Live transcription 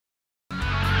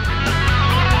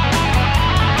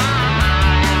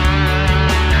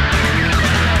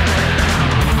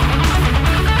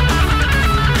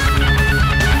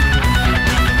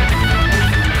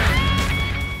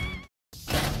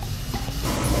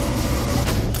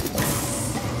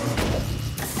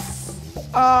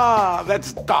Ah,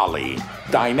 that's Dolly.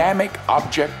 Dynamic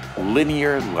Object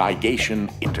Linear Ligation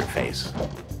Interface.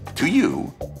 To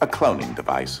you, a cloning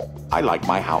device. I like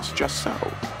my house just so.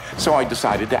 So I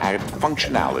decided to add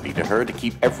functionality to her to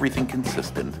keep everything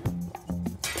consistent.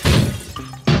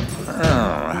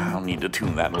 I'll need to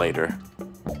tune that later.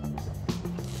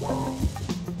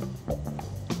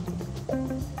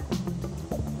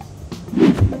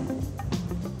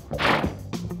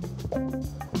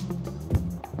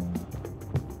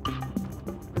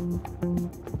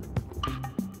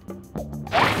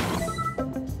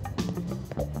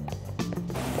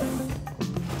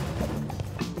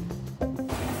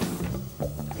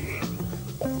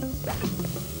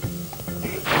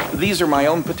 These are my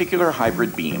own particular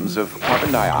hybrid beams of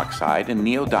carbon dioxide and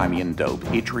neodymium dope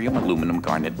yttrium aluminum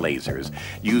garnet lasers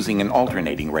using an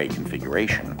alternating ray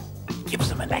configuration. Gives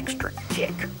them an extra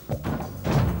kick.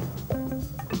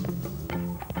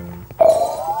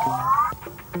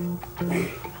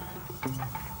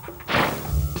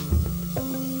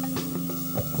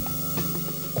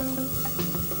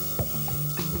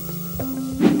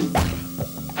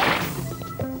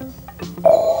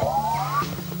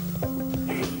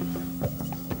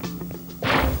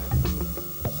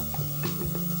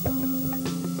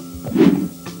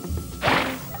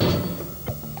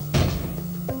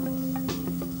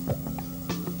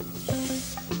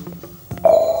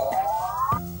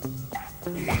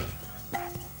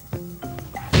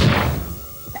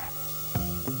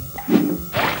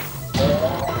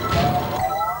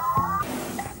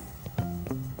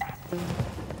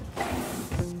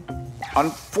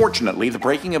 Unfortunately, the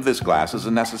breaking of this glass is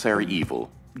a necessary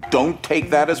evil. Don't take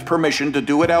that as permission to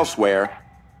do it elsewhere.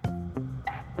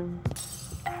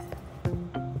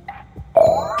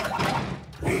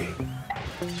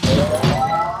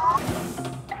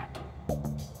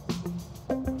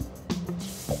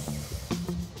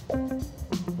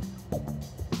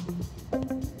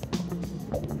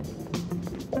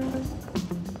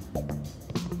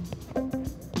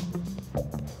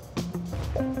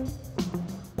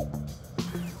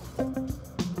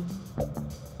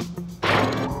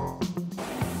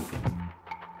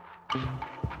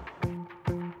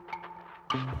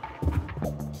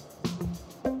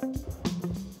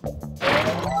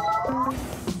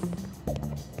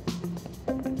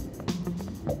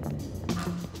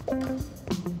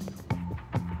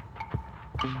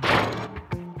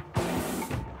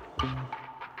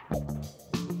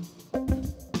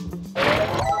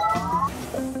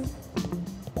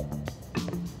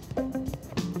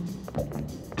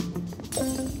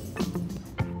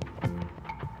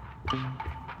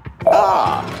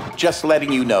 Ah, just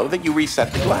letting you know that you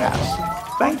reset the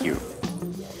glass. Thank you.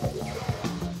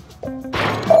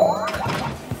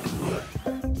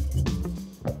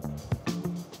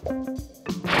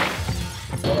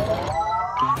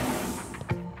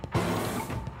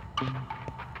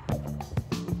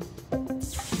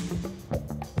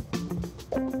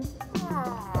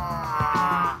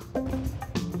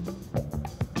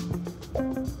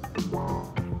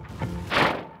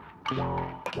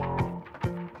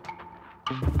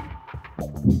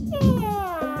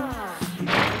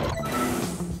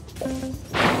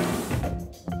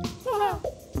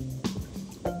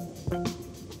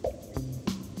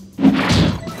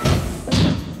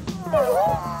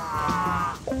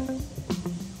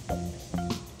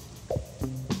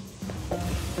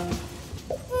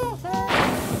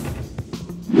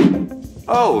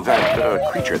 Oh,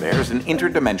 that creature there is an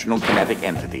interdimensional kinetic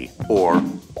entity, or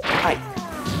Ike.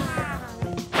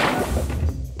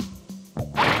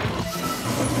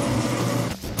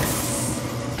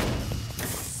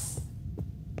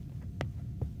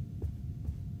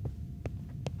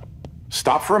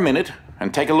 Stop for a minute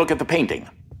and take a look at the painting.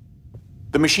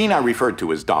 The machine I referred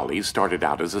to as Dolly started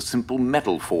out as a simple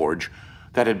metal forge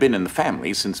that had been in the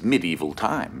family since medieval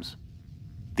times.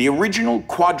 The original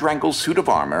quadrangle suit of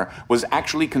armor was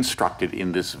actually constructed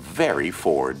in this very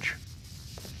forge.